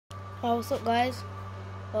Oh, what's up, guys?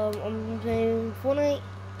 I'm playing Fortnite.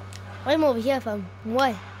 I'm over here, fam.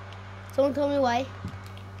 Why? Someone tell me why.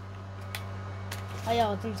 Oh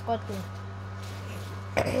yeah, it's in squad game.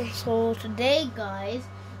 So today, guys,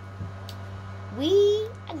 we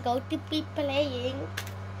are going to be playing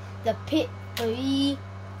the pit 3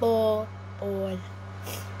 for all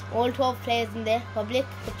 12 players in there. Public,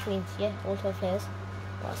 which means yeah, all 12 players.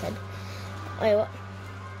 What I said. Wait, what?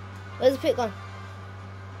 Where's the pit gone?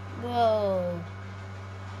 Bro.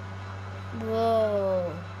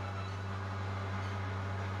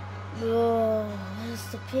 Where's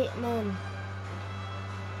the pit, man?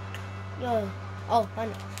 Yo. Oh,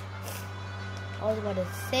 man. I was about to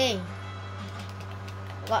say.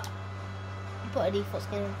 Put a default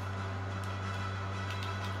skin on.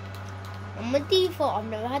 I'm a default. I've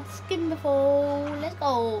never had the skin before. Let's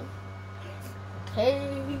go. Okay,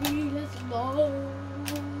 let's go.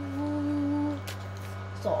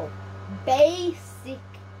 So, basic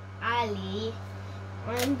Ali.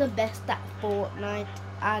 I'm the best at Fortnite.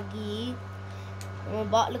 Aggie. I'm a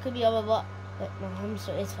bot. Look at me, I'm a bot. But no, I'm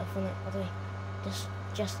serious for Fortnite. By the way,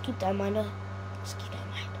 just keep that in mind. Just keep that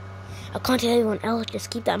in mind. I can't tell anyone else.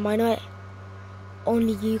 Just keep that in mind. Right?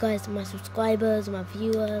 Only you guys, my subscribers, my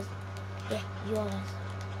viewers. Yeah, you guys.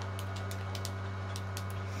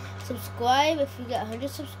 Subscribe if you get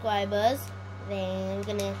 100 subscribers. Then I'm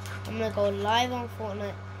gonna go live on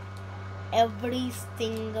Fortnite every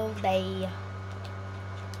single day.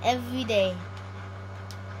 Every day.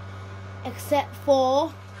 Except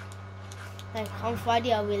for like on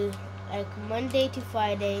Friday I will, like Monday to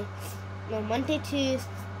Friday. No, Monday to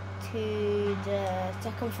the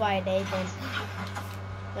second Friday,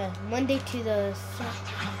 then Monday to the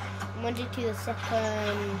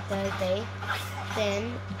second Thursday.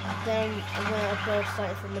 Then I'm gonna upload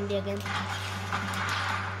starting from Monday again.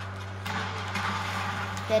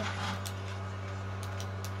 Then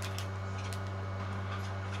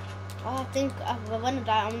I think if I wanna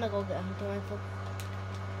die, I'm gonna go get a hunting rifle.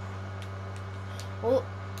 What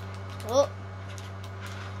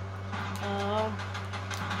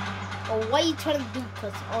are you trying to do?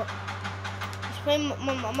 Cause he's spraying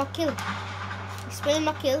my kill. He's spraying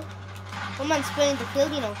my kill. One man's spraying the kill,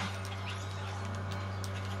 you know.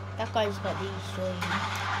 That guy just got destroyed.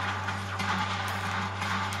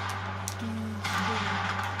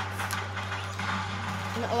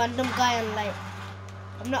 I'm not a random guy on light.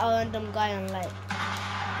 I'm not a random guy on light.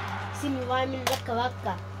 See me rhyming Raka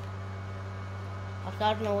Raka. Okay,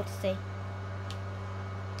 I don't know what to say.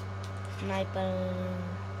 Sniper.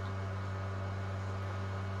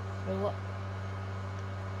 Wait, what?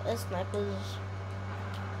 The snipers.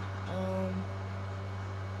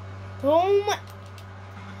 Oh my!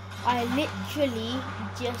 I literally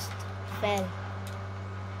just fell.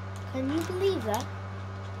 Can you believe that?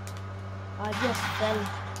 I just fell.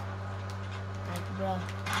 Like, bro.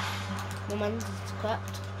 My man's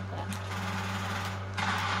cracked.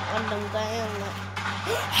 Random guy, I'm like,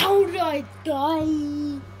 how did I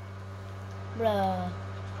die? Bruh.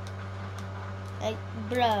 Like,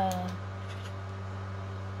 bruh.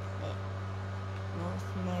 No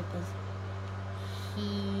snipers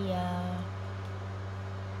here.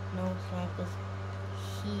 No snipers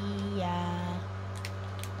here.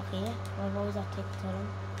 Okay, yeah. Why was that take so long?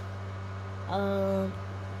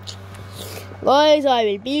 Guys, I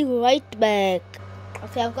will be right back.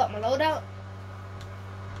 Okay, I've got my loadout.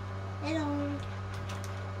 Hello.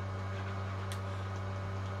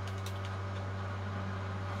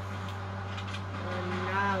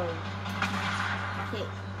 Now. Okay,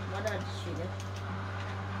 what did I shoot it?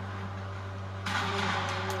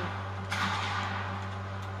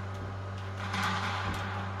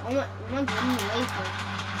 I'm not running away from it.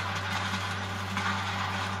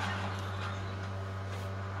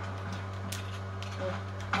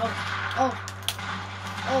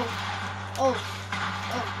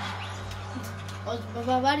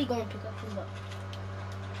 Why are you going to pick up his butt?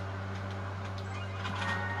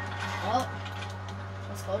 Oh,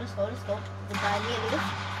 let's go. The guy near me.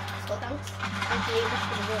 Let's go, thanks. Thank you very much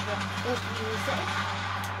for the work. You say?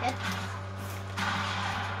 Yeah.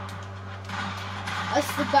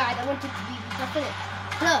 That's the guy that wanted to be picked up.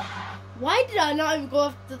 Look, why did I not even go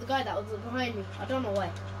after the guy that was behind me? I don't know why.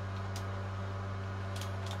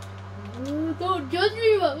 Don't judge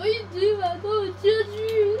me, man. What are you doing, man? Don't judge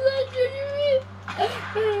me. Don't judge me.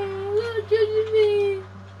 Don't judge me.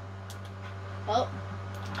 Oh.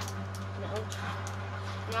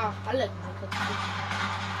 No, I look.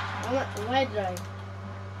 Why did I?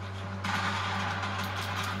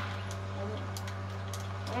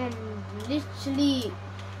 Literally.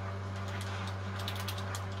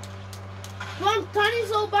 I'm trying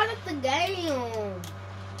so bad at the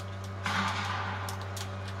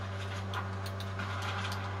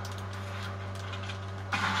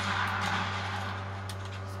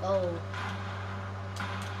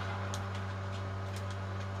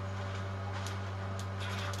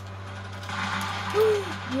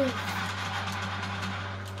Yes.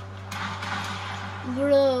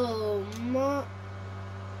 Bro, what?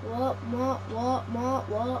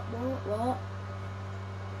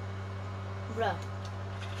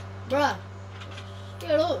 Bruh.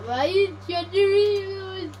 Get up, right?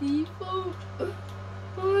 January,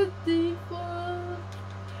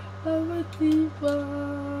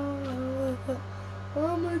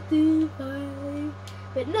 I'm a diva,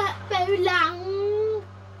 but not very long.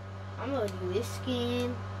 I'm gonna do this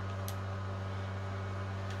skin.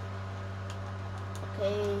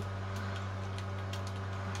 Okay.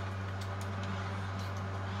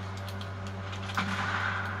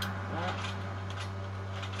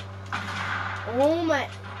 Oh my.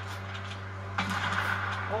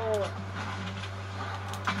 Oh.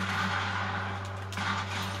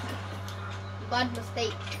 Bad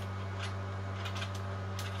mistake.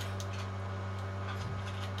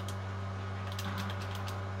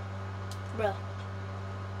 Bro.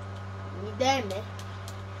 You there, man?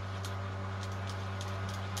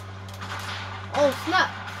 Oh snap!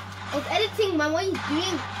 I was editing, man. What are you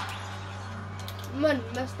doing? Man,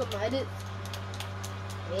 messed up my edit.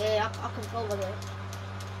 Yeah, I can flow, by the way.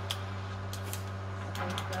 I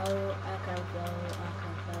can flow.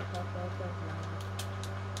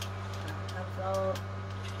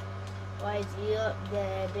 Why is he up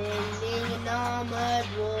there building an armored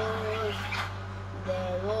walls?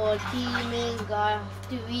 They're all teaming, gotta have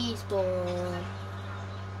to respawn.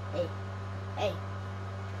 Hey.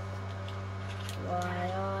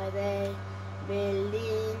 Why are they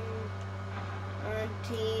building and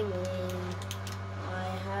teaming? I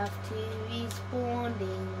have to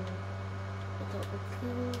respawning. I got the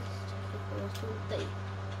kills.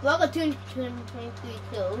 Well, I got 223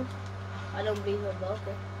 kills. I don't believe it, but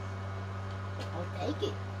okay. I'll take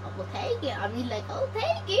it. I will take it. I mean, like, I'll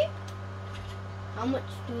take it. How much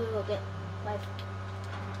do I get? 5.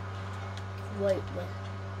 Wait.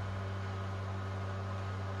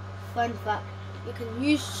 Fun fact. You can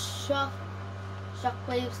use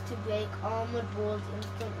shockwaves to break armored walls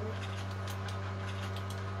instantly.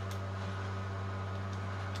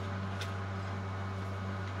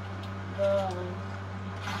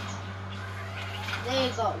 They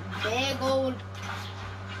got big old.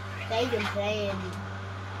 They've been playing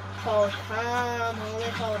for time.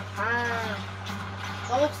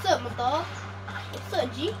 Oh, what's up, my dog? What's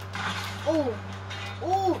up, G? Oh,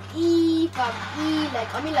 E fam, like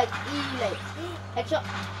headshot.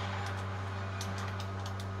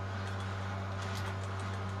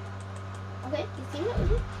 Okay, you teaming up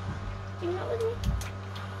with me?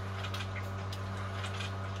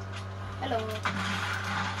 Hello.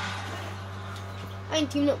 I ain't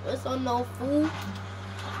teaming up with some no fool.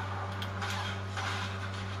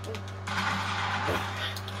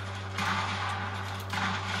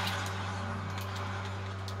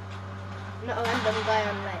 Not a random guy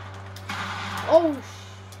on like. Oh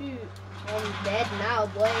shoot! I'm dead now,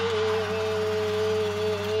 boy.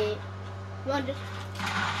 Come on, just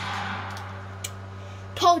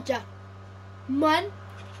told ya, man.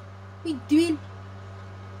 We doing.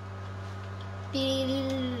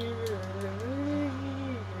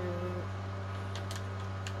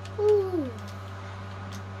 Ooh.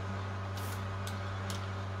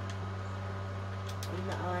 I'm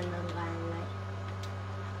not a random guy on like.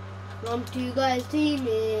 From 2 guys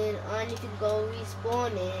teaming, I need to go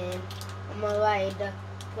respawning. I'm a rider,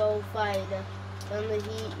 go fighter, on the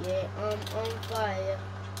heat, yeah, I'm on fire.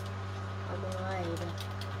 I'm a rider,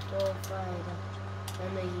 go fighter,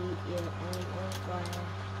 on the heat, yeah, I'm on fire.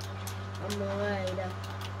 I'm a rider,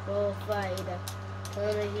 go fighter,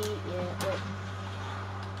 on the heat, yeah,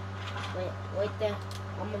 wait there,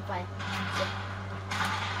 I'm on fire.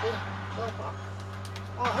 Yeah, go far.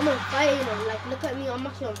 Oh, I'm on fire, you know, like, look at me, I'm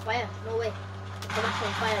actually on fire, no way. I'm actually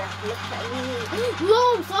on fire, like, look at me. No,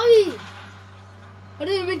 I'm sorry! I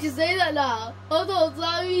didn't mean to say that now. I'm so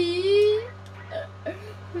sorry.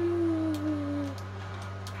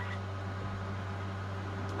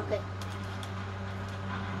 Okay.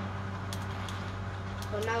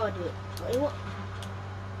 So now I do it. What?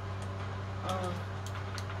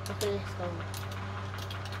 Okay, let's go.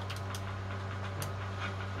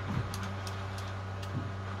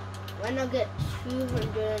 When I get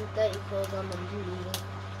 230 kills, I'm leaving.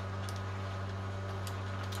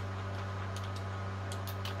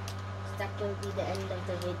 That will be the end of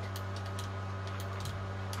the vid.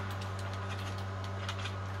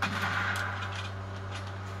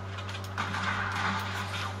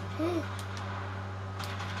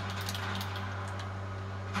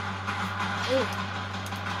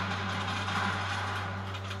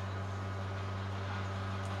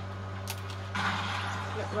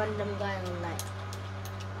 Random guy online.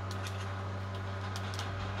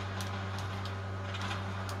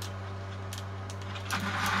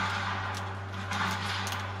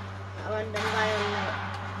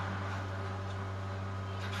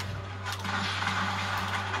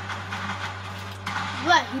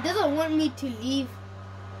 But he doesn't want me to leave.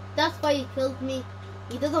 That's why he killed me.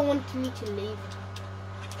 He doesn't want me to leave.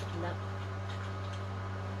 No.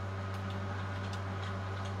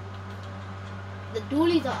 The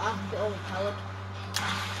dualies are actually overpowered.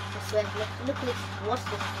 I swear. Look at this. What's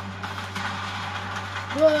this?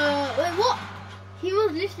 Wait, what? He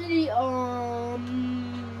was literally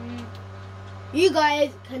you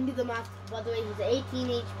guys can do the math. By the way, he's 18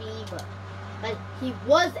 HP, but like he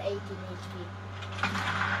was 18 HP.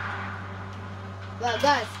 But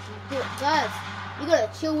guys, you gotta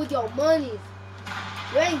chill with your monies.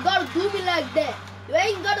 You ain't gotta do me like that. You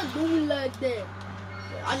ain't gotta do me like that.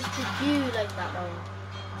 I just treat you like that though.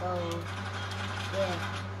 So yeah.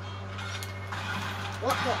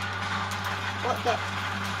 What the?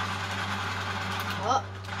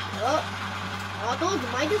 Oh, those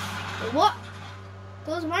Midas? What?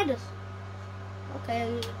 Those Midas.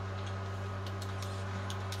 Okay.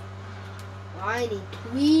 I need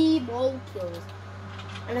 3 more kills.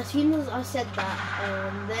 And as soon as I said that,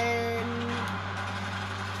 then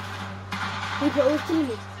people always telling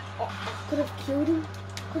me, oh, I could have killed him.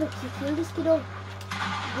 Could have killed this kiddo.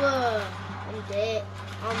 Whoa, I'm dead,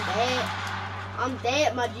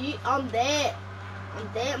 my G. I'm dead,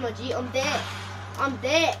 my G. I'm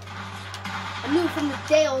dead. I knew from the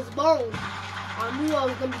day I was born. I knew I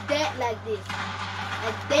was gonna be dead like this.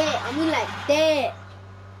 Like that. I mean like that.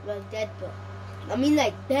 Like that, but I mean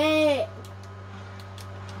like that.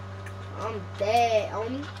 I'm dead,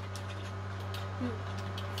 homie.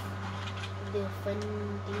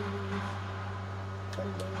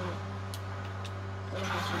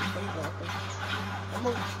 Come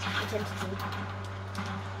on, attempt to.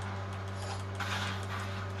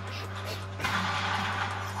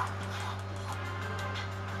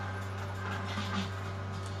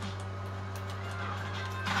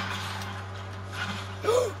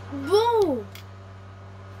 Whoa!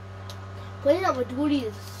 Playing out with duty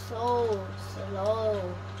is so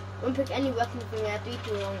slow. Don't pick any weapon for me. I have to eat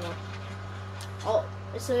too long now. Oh,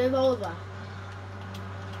 it's a revolver.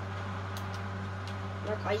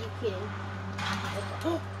 Like, are you kidding?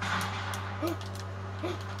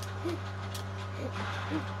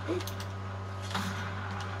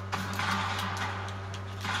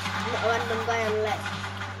 Not a random guy on left.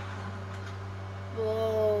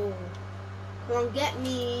 Whoa. Come on, get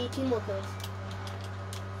me 2 more kills.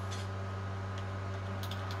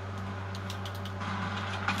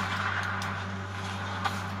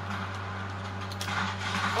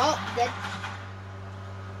 Oh, dead.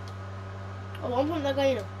 Oh, one from that guy,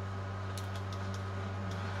 you know.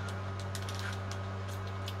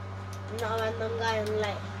 Not a random guy on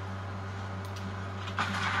light.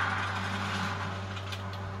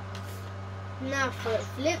 Now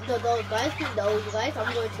flip those guys,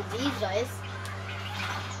 I'm going to these guys.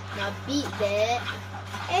 Now beat that.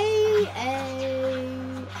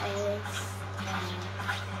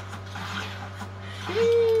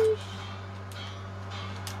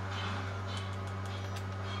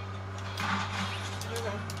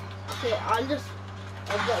 Okay, I'll get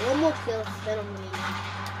 1 more kill, then I'm leaving.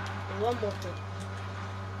 1 more kill.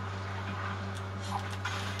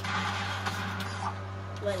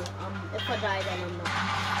 Well, if I die, then I'm not.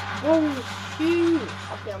 Oh, shoot!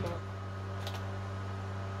 Okay, I'm out.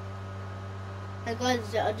 Hey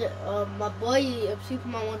guys, my boy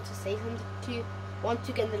Superman wants to say something to you. Once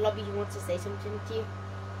you get in the lobby, he wants to say something to you.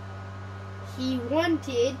 He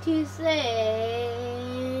wanted to say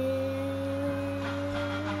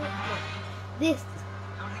this.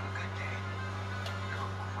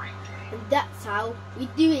 And that's how we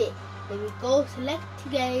do it. Then we go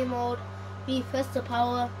select game mode, we press the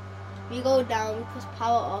power, we go down, we press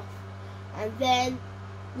power off, and then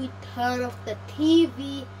we turn off the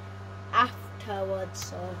TV afterwards.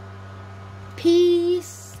 So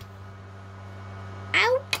peace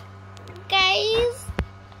out, guys.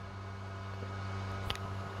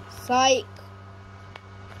 Psych.